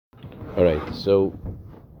All right, so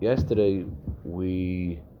yesterday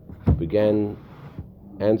we began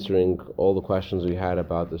answering all the questions we had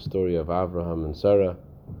about the story of Abraham and Sarah,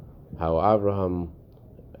 how Abraham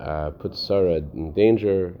put Sarah in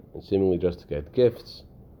danger, seemingly just to get gifts.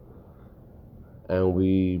 And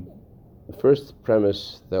the first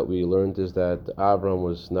premise that we learned is that Abraham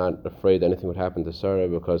was not afraid anything would happen to Sarah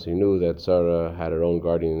because he knew that Sarah had her own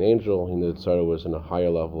guardian angel. He knew that Sarah was in a higher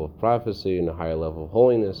level of prophecy, in a higher level of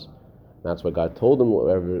holiness. That's why God told him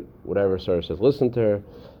whatever Sarah says, listen to her.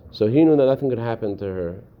 So he knew that nothing could happen to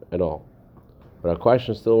her at all. But our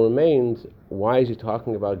question still remained, why is he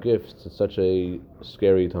talking about gifts at such a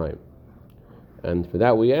scary time? And for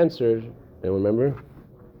that we answered, anyone remember?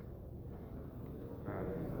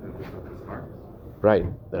 Right,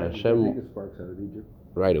 that Hashem. Sparks out of Egypt.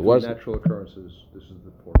 Right, it was natural occurrences. This is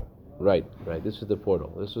the portal. Right. This is the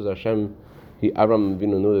portal. This was Hashem. Avram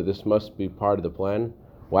Avinu knew that this must be part of the plan.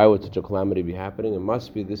 Why would such a calamity be happening? It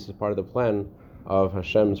must be. This is part of the plan of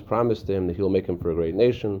Hashem's promise to him that He'll make him for a great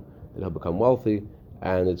nation, that he'll become wealthy,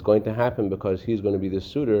 and it's going to happen because he's going to be the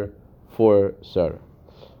suitor for Sarah.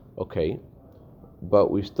 Okay, but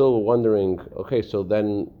we're still wondering. Okay, so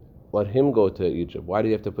then let him go to Egypt. Why do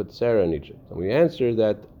you have to put Sarah in Egypt? And we answered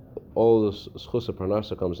that all the schusa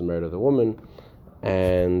parnasa comes in merit of the woman,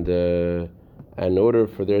 and in order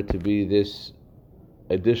for there to be this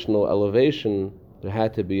additional elevation, there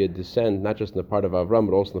had to be a descent, not just in the part of Avram,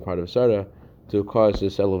 but also in the part of Sarah, to cause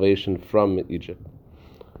this elevation from Egypt.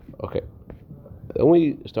 Okay. Then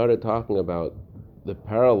we started talking about the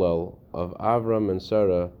parallel of Avram and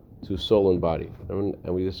Sarah to soul and body. And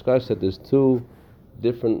we discussed that there's two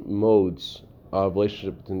different modes of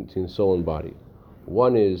relationship between soul and body.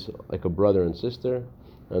 One is like a brother and sister,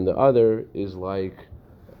 and the other is like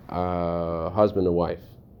husband and wife.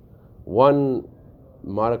 One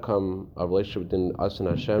modicum of relationship between us and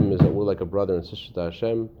Hashem is that we're like a brother and sister to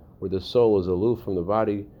Hashem, where the soul is aloof from the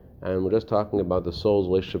body, and we're just talking about the soul's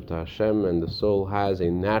relationship to Hashem, and the soul has a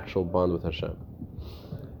natural bond with Hashem.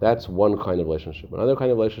 That's one kind of relationship. Another kind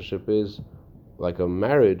of relationship is like a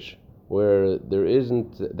marriage, where there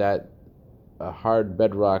isn't that hard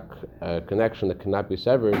bedrock connection that cannot be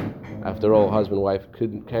severed. After all, husband and wife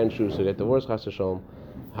can choose to get divorced, chas v'shalom.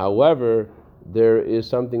 However, there is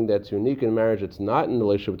something that's unique in marriage. It's not in the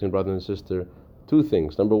relationship between brother and sister. Two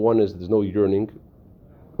things. Number one is there's no yearning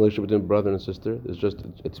relationship between brother and sister.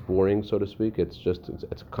 It's boring, so to speak. It's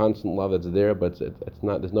constant love that's there, but it's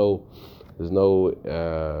not. There's no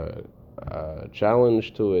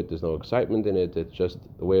challenge to it. There's no excitement in it. It's just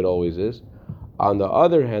the way it always is. On the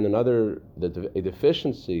other hand, a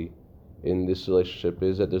deficiency in this relationship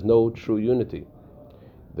is that there's no true unity.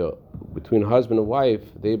 Between husband and wife,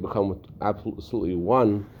 they become absolutely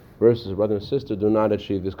one, versus brother and sister do not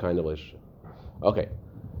achieve this kind of relationship. Okay,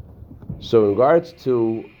 so in regards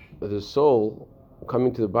to the soul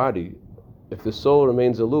coming to the body, if the soul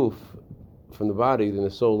remains aloof from the body, then the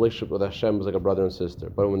soul relationship with Hashem is like a brother and sister.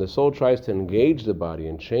 But when the soul tries to engage the body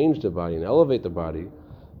and change the body and elevate the body,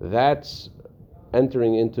 that's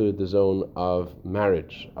entering into the zone of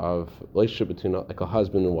marriage, of relationship between like a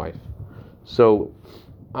husband and wife. So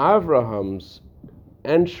Avraham's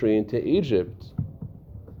entry into Egypt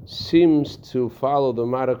seems to follow the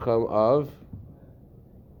modicum of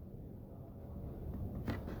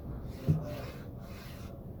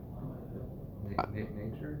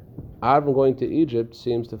nature. Avram going to Egypt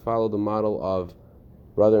seems to follow the model of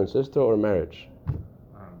brother and sister or marriage.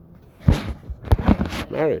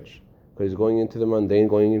 Marriage, because he's going into the mundane,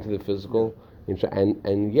 going into the physical,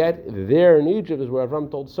 and yet there in Egypt is where Avram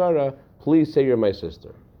told Sarah, please say you're my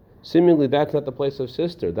sister. Seemingly that's not the place of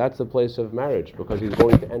sister, that's the place of marriage, because he's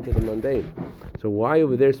going to enter the mundane. So why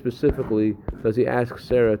over there specifically does he ask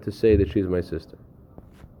Sarah to say that she's my sister?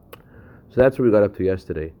 So that's where we got up to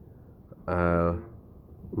yesterday.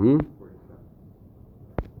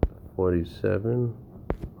 47.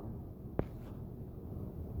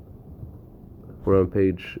 We're on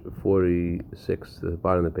page 46, the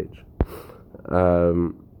bottom of the page.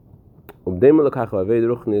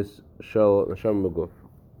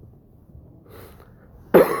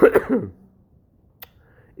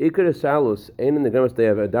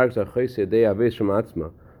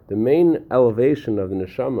 The main elevation of the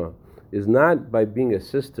neshama is not by being a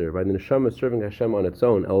sister, by the neshama serving Hashem on its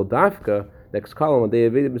own. El dafka, next column,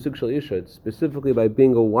 it's specifically by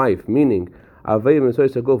being a wife, meaning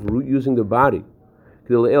using the body.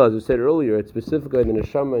 As we said earlier, it's specifically the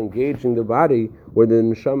neshama engaging the body, where the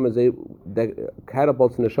neshama that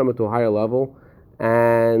catapults the neshama to a higher level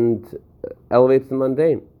and elevates the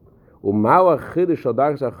mundane.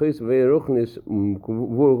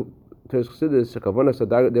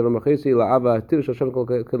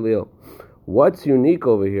 What's unique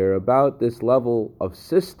over here about this level of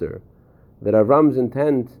sister that Avram's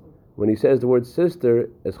intent, when he says the word sister,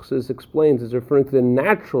 as Chassidus explains, is referring to the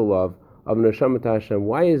natural love of Neshama to Hashem?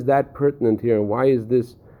 Why is that pertinent here, and why is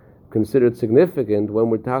this considered significant when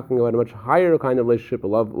we're talking about a much higher kind of relationship, a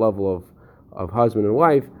level of husband and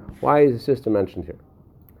wife? Why is the sister mentioned here?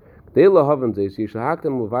 In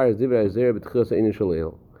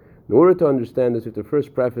order to understand this, we have to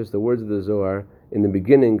first preface the words of the Zohar in the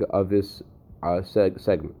beginning of this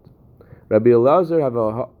segment. Rabbi Elazar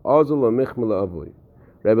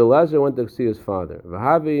went to see his father,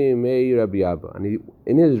 and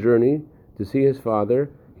in his journey to see his father,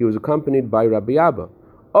 he was accompanied by Rabbi Abba.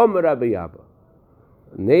 Rabbi Abba.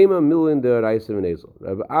 Name a million d'oraisa v'nezel.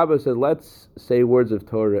 Rabbi Abba said, let's say words of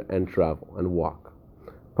Torah and travel and walk.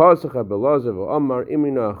 Pasach Rabbi Elazar v'Omar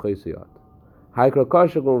imrina achaysiyat. Haikra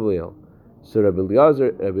kashak v'vliel. So Rabbi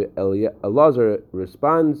Elazar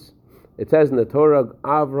responds. It says in the Torah,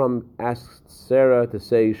 Avram asked Sarah to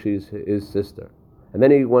say she's his sister. And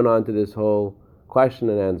then he went on to this whole question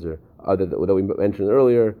and answer that we mentioned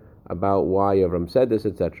earlier about why Avram said this,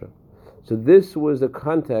 etc. So this was the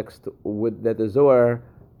context that the Zohar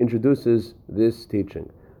introduces this teaching.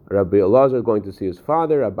 Rabbi Elazar is going to see his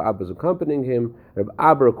father, Rabbi Abba is accompanying him, Rabbi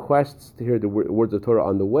Abba requests to hear the words of Torah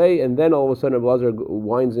on the way, and then all of a sudden Rabbi Elazar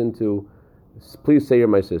winds into, please say you're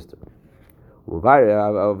my sister. My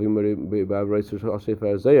father,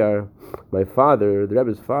 the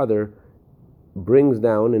Rebbe's father, brings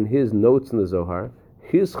down in his notes in the Zohar,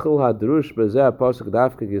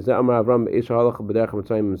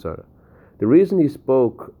 the reason he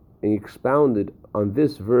spoke and he expounded on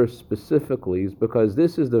this verse specifically is because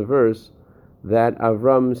this is the verse that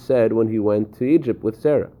Avram said when he went to Egypt with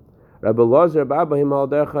Sarah. Rabbi Elazar and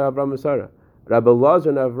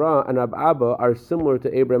Avram and Rabbi Abba are similar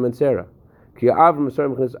to Abraham and Sarah. Just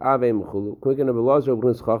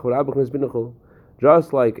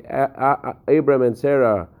like Abraham and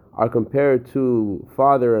Sarah are compared to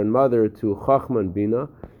father and mother to Chachma and Bina,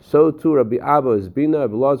 so too Rabbi Abba is Bina,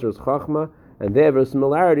 Rabbi Elazar is Chachma, and they have a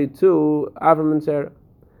similarity to Avram and Sarah.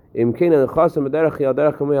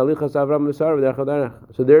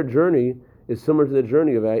 So their journey is similar to the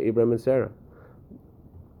journey of Abraham and Sarah.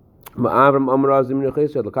 So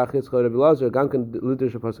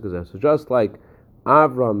just like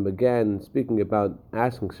Avram began speaking about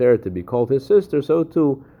asking Sarah to be called his sister, so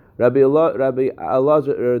too Rabbi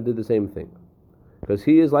Elazar did the same thing, because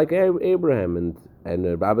he is like Abraham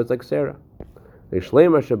and Rabbi is like Sarah.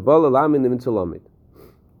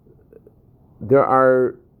 There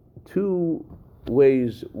are two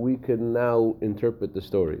ways we can now interpret the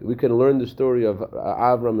story. We can learn the story of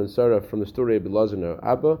Avram and Sarah from the story of Elazar and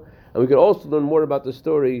Abba, and we can also learn more about the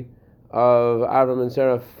story of Avram and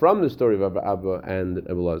Sarah from the story of Abba and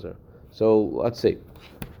Elazar. So let's see.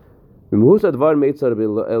 The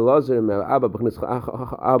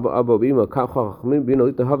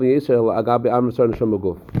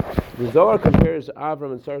Zohar compares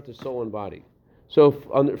Avram and Sarah to soul and body. So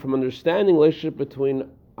from understanding the relationship between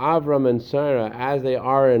Avram and Sarah as they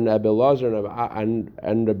are in Elazar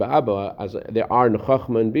and Rabbi Abba, as they are in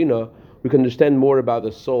Chachma and Bina, we can understand more about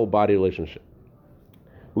the soul-body relationship.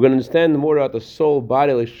 We're going to understand more about the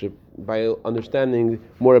soul-body relationship by understanding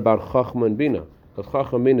more about Chachma and Bina, because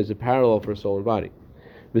Chachma and Bina is a parallel for soul and body.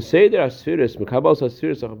 In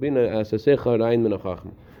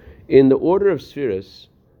the order of Spheres,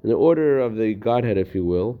 in the order of the Godhead, if you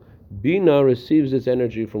will, Bina receives its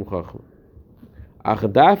energy from Chachma.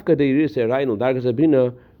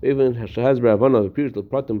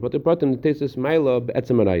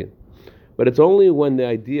 But it's only when the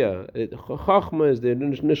idea, Chachma is the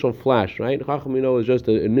initial flash, right? Chachma, is just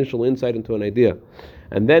the initial insight into an idea.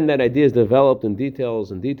 And then that idea is developed in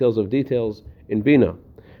details and details of details in Bina.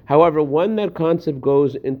 However, when that concept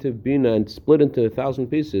goes into Bina and split into 1,000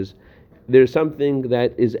 pieces, there's something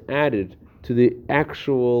that is added to the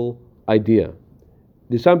actual idea.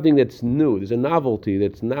 There's something that's new. There's a novelty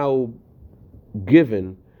that's now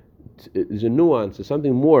given. There's a nuance. There's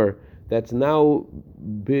something more that's now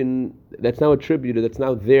attributed. That's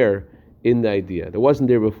now there in the idea. That wasn't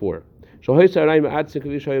there before. There's something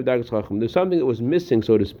that was missing,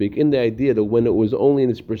 so to speak, in the idea that when it was only in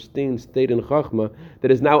its pristine state in Chachma,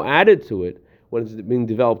 that is now added to it when it's being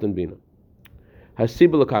developed in Bina.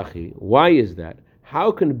 Why is that?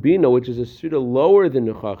 How can Bina, which is a sfira lower than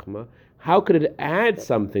the Chachma, how could it add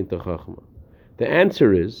something to Chachma? The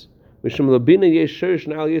answer is because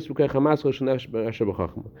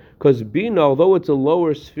Bina, although it's a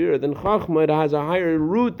lower sphere than Chachma, it has a higher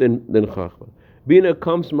root than Chachma. Bina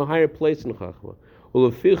comes from a higher place in Chachma.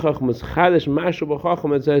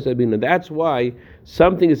 That's why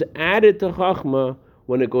something is added to Chachma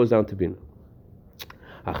when it goes down to Bina.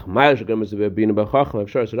 But in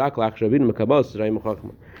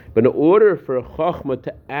order for Chachma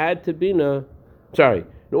to add to Bina, in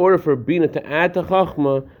order for Bina to add to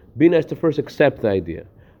Chachma, Bina has to first accept the idea.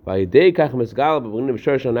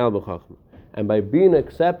 And by Bina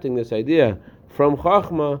accepting this idea from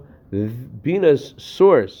Chachma, Bina's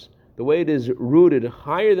source, the way it is rooted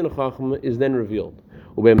higher than Chachma, is then revealed.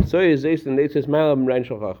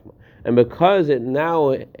 And because it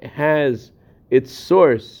now has its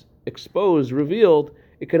source exposed, revealed,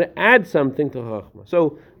 it can add something to Chachma.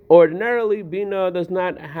 So ordinarily, Bina does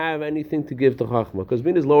not have anything to give to Chachma, because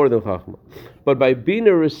Bina is lower than Chachma. But by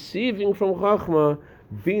Bina receiving from Chachma,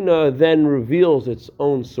 Bina then reveals its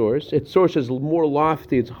own source. Its source is more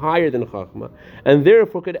lofty, it's higher than Chachma, and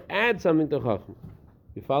therefore could add something to Chachma.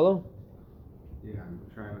 You follow? Yeah, I'm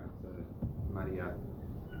trying not to muddy up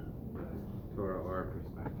the Torah or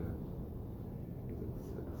perspective.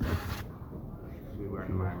 We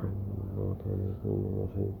learn the Bible.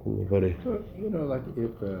 So, like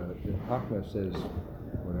if Chachma says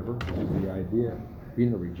whatever, the idea,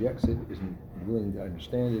 Bina rejects it, isn't willing to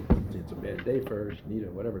understand it, it's a bad day for her, she needs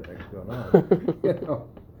whatever the heck's going on.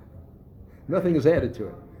 Nothing is added to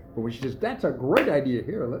it. But when she says, that's a great idea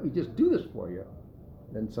here, let me just do this for you,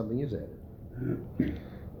 then something is added.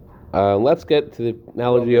 Let's get to the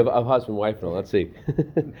analogy of husband and wife now. Let's see.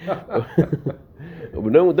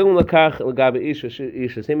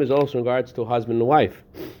 Same as also in regards to husband and wife.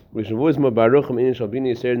 It says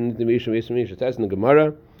in the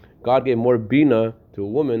Gemara, God gave more bina to a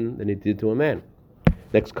woman than he did to a man.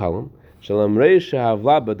 Next column. Although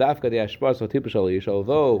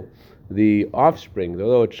the offspring,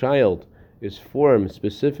 although a child is formed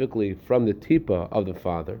specifically from the tipa of the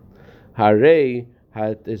father,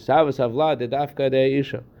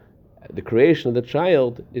 the creation of the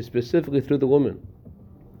child is specifically through the woman.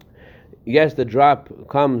 Yes, the drop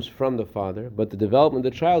comes from the father, but the development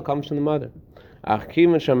of the child comes from the mother. But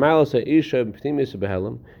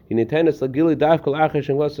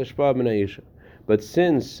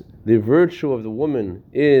since the virtue of the woman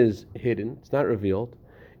is hidden, it's not revealed,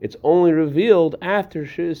 it's only revealed after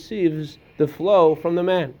she receives the flow from the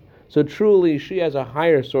man. So truly, she has a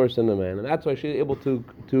higher source than the man, and that's why she's able to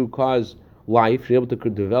cause life, she's able to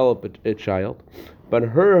develop a child. But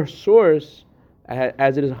her source,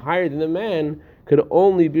 as it is higher than the man, could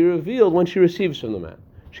only be revealed when she receives from the man.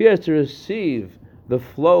 She has to receive the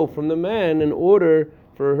flow from the man in order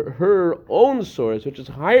for her own source, which is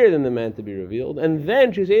higher than the man, to be revealed, and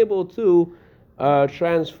then she's able to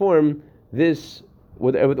transform this,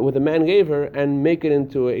 what the man gave her, and make it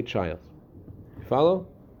into a child. You follow?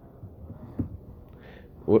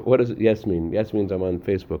 What does yes mean? Yes means I'm on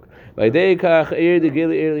Facebook.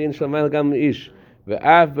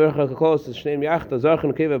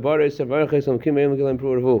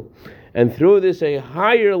 And through this a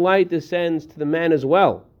higher light descends to the man as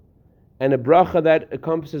well, and a bracha that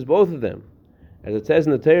encompasses both of them. As it says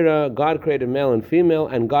in the Torah, God created male and female,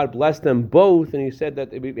 and God blessed them both, and he said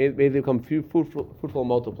that they become fruitful and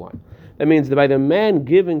multiply. That means that by the man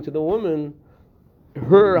giving to the woman,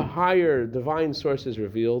 her higher divine source is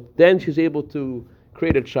revealed, then she's able to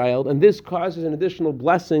create a child, and this causes an additional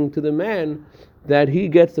blessing to the man, that he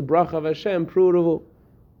gets the bracha of Hashem, pruruvu.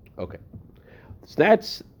 Okay. So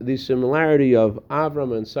that's the similarity of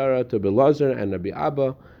Avram and Sarah to Belazar and Rabbi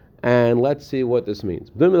Abba, and let's see what this means.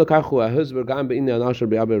 Now we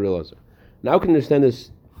can understand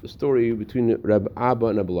this story between Rabbi Abba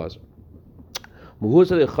and Rabbi Belazar.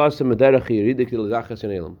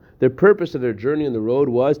 The purpose of their journey on the road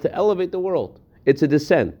was to elevate the world. It's a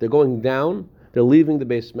descent. They're going down, they're leaving the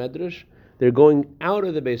Beis Medrash, they're going out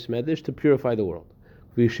of the Beis Medrash to purify the world.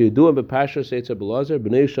 Who is Rabbi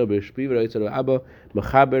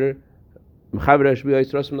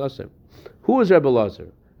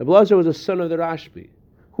Belazar? Rabbi Belazar was a son of the Rashbi.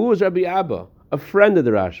 Who was Rabbi Abba? A friend of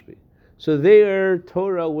the Rashbi. So their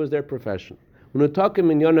Torah was their profession. When we talk in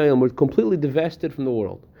Yonayim, we're completely divested from the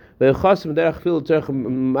world. Even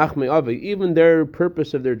their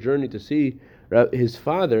purpose of their journey to see his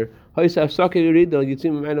father, they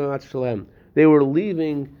were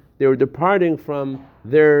leaving, they were departing from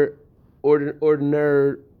their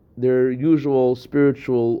ordinary, their usual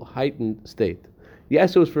spiritual heightened state.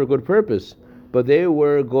 Yes, it was for a good purpose, but they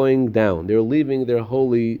were going down. They were leaving their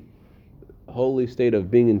holy state of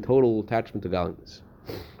being in total attachment to godliness.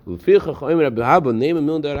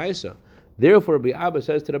 Therefore, Rabbi Abba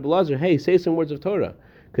says to Rabbi Belazar, hey, say some words of Torah.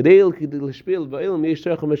 In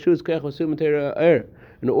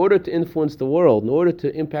order to influence the world, in order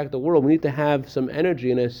to impact the world, we need to have some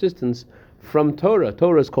energy and assistance from Torah.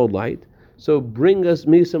 Torah is called light. So bring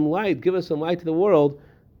me some light, give us some light to the world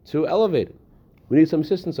to elevate it. We need some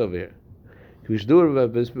assistance over here.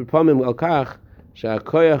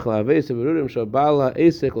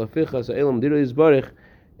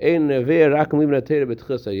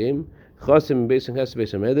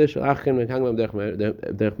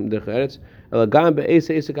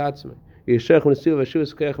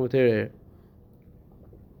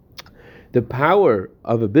 The power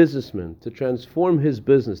of a businessman to transform his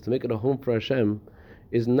business, to make it a home for Hashem,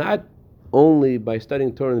 is not only by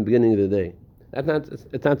studying Torah in the beginning of the day.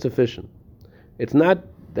 It's not sufficient. It's not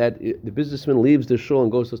that the businessman leaves the shul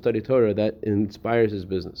and goes to study Torah that inspires his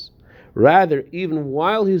business. Rather, even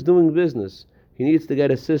while he's doing business, he needs to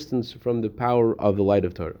get assistance from the power of the light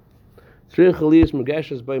of Torah. He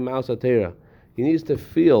needs to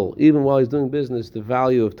feel, even while he's doing business, the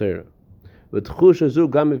value of Torah. And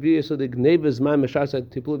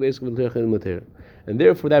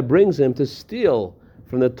therefore that brings him to steal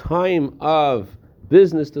from the time of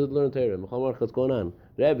business to learn Torah. What's going on?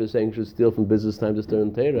 The Rebbe is saying you should steal from business time to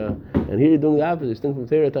learn Torah, and here you're doing the opposite. You're stealing from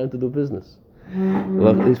Torah time to do business.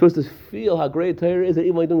 Well, you're supposed to feel how great Torah is, that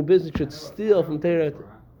even while you're doing business, you should steal from Torah.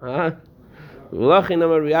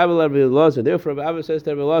 Therefore, Rabbi says to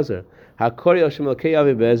Rabbi Lazar, "Hakori Hashem Elokei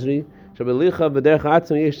Avi Bezri, Shabelicha B'derech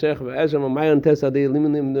Atzma Yesh Terech V'Ezra Mamayon Tes Adei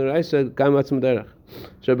Liminim Neraisa Gam Atzma Derech."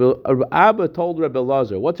 Rabbi Abba told Rabbi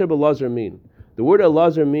Lazar, what's Rabbi Lazar mean? The word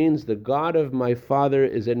Elazar means the God of my father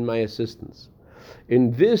is in my assistance.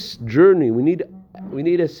 In this journey, we need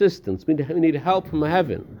assistance. We need help from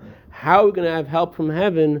heaven. How are we going to have help from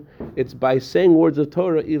heaven? It's by saying words of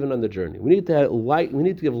Torah even on the journey. We need to have light. We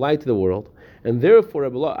need to give light to the world, and therefore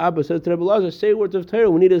Rabbi Abba says to Rabbi Lazar, say words of Torah.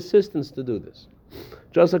 We need assistance to do this.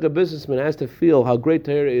 Just like a businessman has to feel how great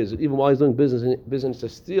Torah is, even while he's doing business to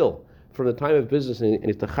steal from the time of business, and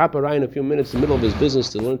it's to chap in a few minutes in the middle of his business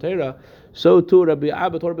to learn Torah. So too, Rabbi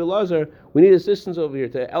Abba told Rabbi Lazar, we need assistance over here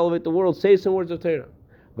to elevate the world. Say some words of Torah.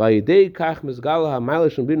 And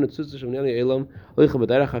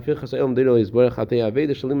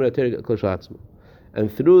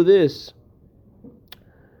through this,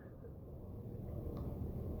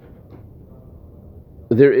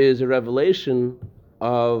 there is a revelation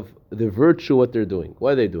of the virtue, what they're doing.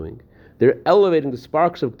 What are they doing? They're elevating the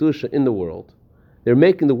sparks of Kedusha in the world. They're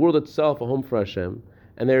making the world itself a home for Hashem.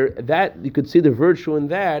 And that you could see the virtue in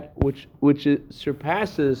that which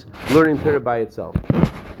surpasses learning Torah by itself.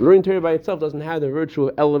 Learning Torah by itself doesn't have the virtue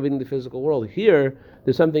of elevating the physical world. Here,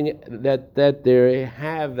 there's something that they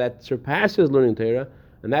have that surpasses learning Torah,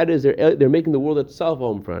 and that is they're making the world itself a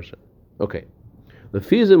home for Hashem. Okay. The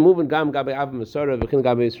Fiza moving Gam Gabe Avim and Sarah V'Chin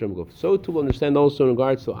Gabe Yisrael Guf. So too we'll understand also in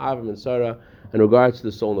regards to Avim and Sarah and regards to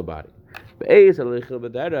the soul and the body.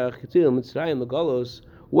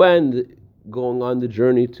 When going on the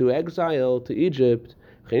journey to exile to Egypt,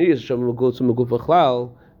 and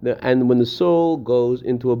when the soul goes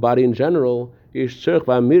into a body in general, in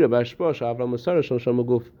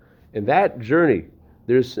that journey,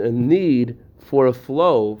 there's a need for a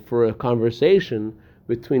flow, for a conversation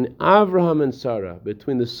between Avraham and Sarah,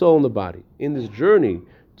 between the soul and the body. In this journey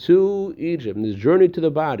to Egypt, in this journey to the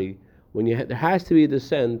body, when there has to be a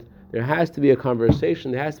descent, there has to be a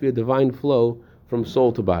conversation, there has to be a divine flow from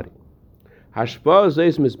soul to body. What is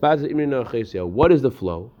the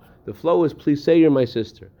flow? The flow is, please say you're my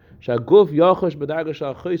sister. That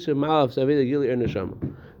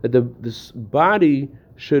this body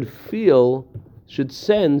should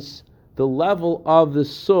sense the level of the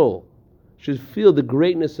soul, should feel the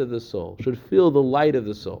greatness of the soul, should feel the light of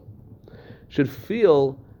the soul, should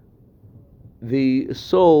feel the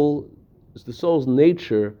soul's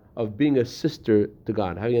nature of being a sister to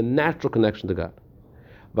God, having a natural connection to God.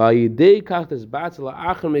 In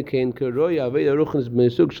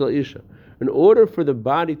order for the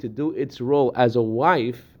body to do its role as a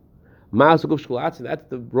wife, that's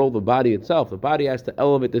the role of the body itself. The body has to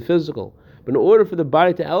elevate the physical. But in order for the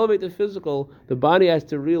body to elevate the physical, the body has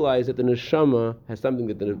to realize that the neshama has something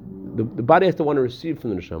that the body has to want to receive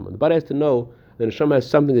from the neshama. The body has to know that the neshama has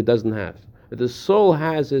something it doesn't have. That the soul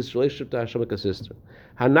has its relationship to Hashem like a sister.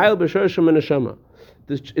 Hanayil b'shor shema neshama.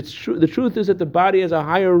 It's true. The truth is that the body has a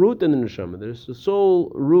higher root than the neshama. There's the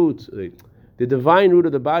soul root. The divine root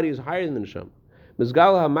of the body is higher than the neshama. The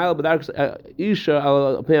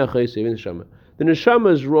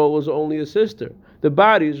neshama's role is only a sister. The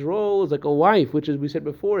body's role is like a wife, which, as we said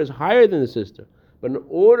before, is higher than the sister. But in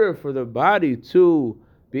order for the body to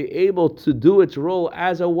be able to do its role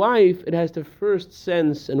as a wife, it has to first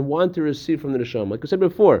sense and want to receive from the neshama. Like I said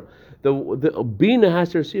before, the bina has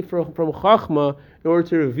to receive from chachma in order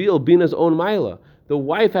to reveal bina's own maila. The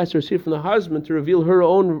wife has to receive from the husband to reveal her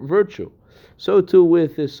own virtue. So too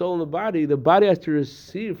with the soul and the body has to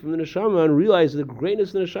receive from the neshama and realize the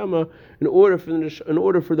greatness of the neshama in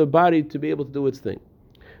order for the body to be able to do its thing.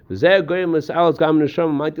 And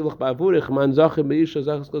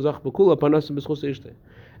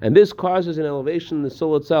this causes an elevation in the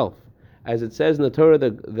soul itself, as it says in the Torah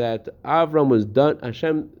that Avram was done.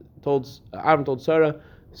 Avram told Sarah,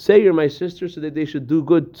 "Say you're my sister, so that they should do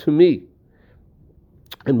good to me."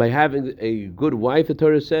 And by having a good wife, the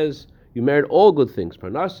Torah says, you merit all good things,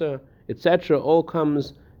 parnasa, etc. All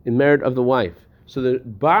comes in merit of the wife. So the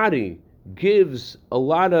body gives a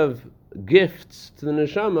lot of gifts to the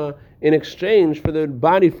neshama in exchange for the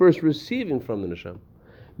body first receiving from the neshama.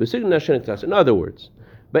 In other words,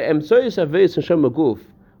 by emtsoyis aveis neshama guf,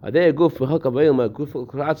 adei guf v'hak avayim guf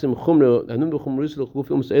klatzim chumre anum b'chum risul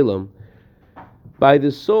guf elam. By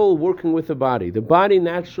the soul working with the body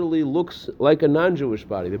naturally looks like a non-Jewish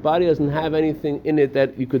body. The body doesn't have anything in it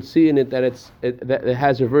that you could see in it that it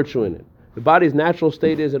has a virtue in it. The body's natural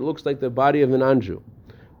state is it looks like the body of the non-Jew.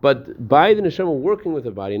 But by the neshama working with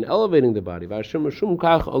the body and elevating the body, in order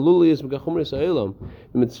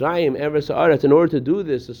to do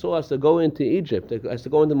this, the soul has to go into Egypt. It has to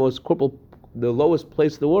go into the lowest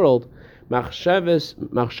place of the world.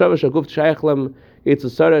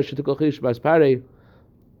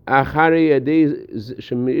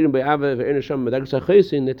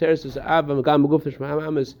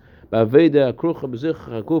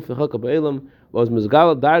 Was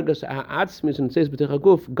mizgal dargas ha'atzmis and says b'tech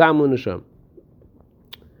haguf gam l'nesham.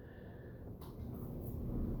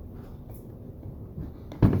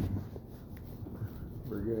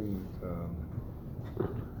 We're getting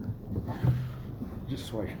just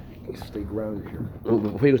so I stay grounded here.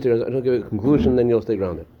 Before you stay grounded, I'll give a conclusion, then you'll stay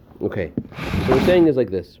grounded. Okay. So what we're saying is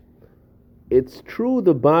like this. It's true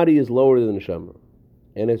the body is lower than the neshama,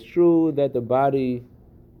 and it's true that the body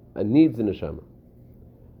needs the neshama.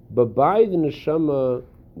 But by the neshama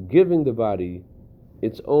giving the body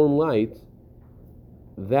its own light,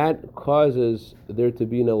 that causes there to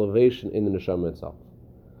be an elevation in the neshama itself.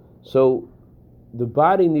 So the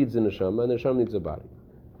body needs the neshama, and the neshama needs the body.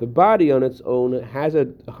 The body on its own has a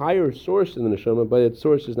higher source in the neshama, but its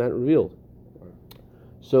source is not revealed.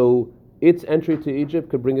 So its entry to Egypt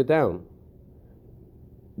could bring it down.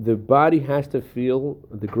 The body has to feel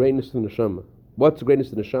the greatness of the neshama. What's the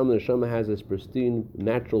greatness of the neshama? The neshama has this pristine,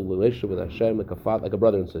 natural relationship with Hashem, like a father, like a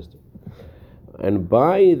brother and sister. And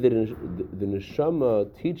by the neshama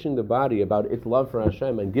teaching the body about its love for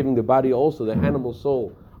Hashem and giving the body also, the animal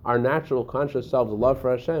soul, our natural conscious self, the love for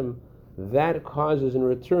Hashem, that causes in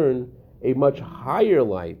return a much higher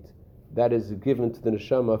light that is given to the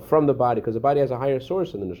neshama from the body, because the body has a higher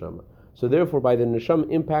source in the neshama. So therefore, by the neshama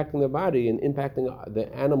impacting the body and impacting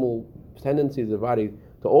the animal tendencies of the body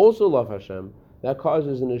to also love Hashem, that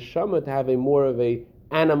causes the neshama to have a more of a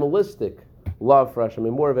animalistic love for Hashem,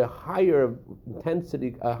 a more of a higher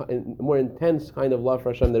intensity, more intense kind of love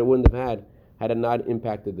for Hashem that it wouldn't have had it not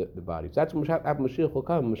impacted the body. So that's when Mashiach will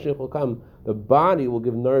come. Mashiach will come. The body will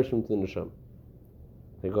give nourishment to the neshama.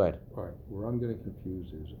 Okay, go ahead. All right. Where I'm getting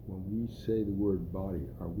confused is when we say the word body,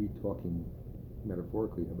 are we talking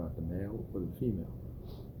metaphorically about the male or the female?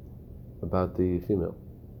 About the female.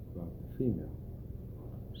 About the female.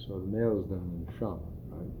 So the male is then the neshama,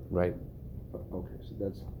 right? Right. Okay, so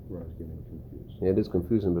that's where I was getting confused. Yeah, it is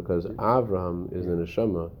confusing because Avraham is the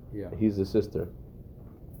neshama. Yeah. He's the sister.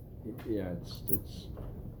 Yeah, it's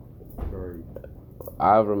very.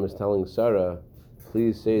 Avram is telling Sarah,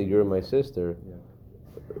 "Please say you're my sister,"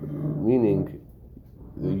 meaning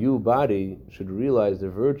the you body should realize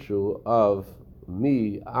the virtue of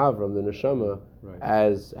me, Avram, the neshama,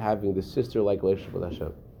 as having the sister-like relationship with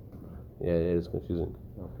Hashem. Yeah, it is confusing.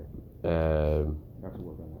 Okay. I have to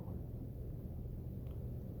work on that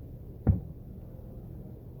one.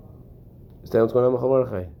 Stan, what's going on, Michal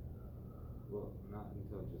Mordechai? Well, not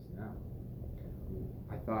until just now.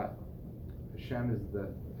 I thought Hashem is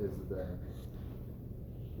the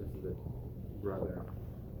brother,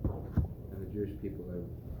 and the Jewish people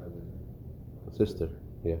are the Sister,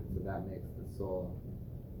 yeah. So that makes the soul.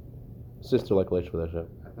 Sister-like relationship with Hashem.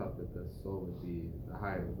 I thought that the soul would be the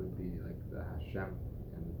higher would be like the Hashem,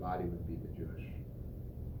 and the body would be the Jewish.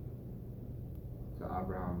 So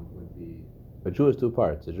Abraham would be. A Jew has two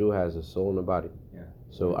parts. A Jew has a soul and a body. Yeah.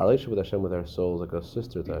 So our relationship with Hashem with our soul is like a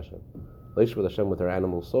sister to Hashem. Relationship with Hashem with our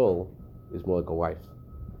animal soul is more like a wife.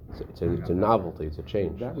 It's a novelty. It's a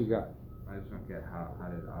change. That we got. I just don't get how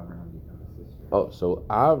did Abraham become a sister? Oh, so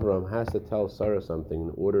Avram has to tell Sarah something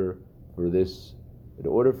in order for this, in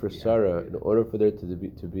order for Sarah, in order for there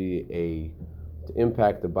to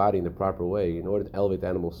impact the body in the proper way, in order to elevate the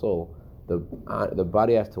animal soul, the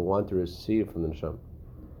body has to want to receive from the neshama.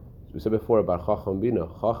 So we said before about Chachma and Bina.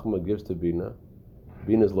 Chachma gives to Bina.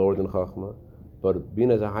 Bina is lower than Chachma, but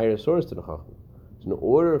Bina is a higher source than Chachma. So in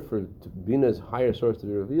order for Bina's higher source to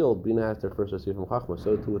be revealed, Bina has to first receive from Chachma.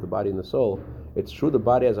 So too with the body and the soul. It's true the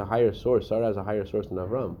body has a higher source. Sarah has a higher source than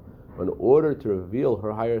Avram. But in order to reveal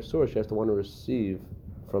her higher source, she has to want to receive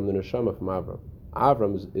from the neshama from Avram.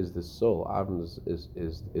 Avram is the soul. Avram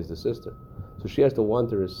is the sister. So she has to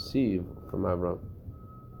want to receive from Avram.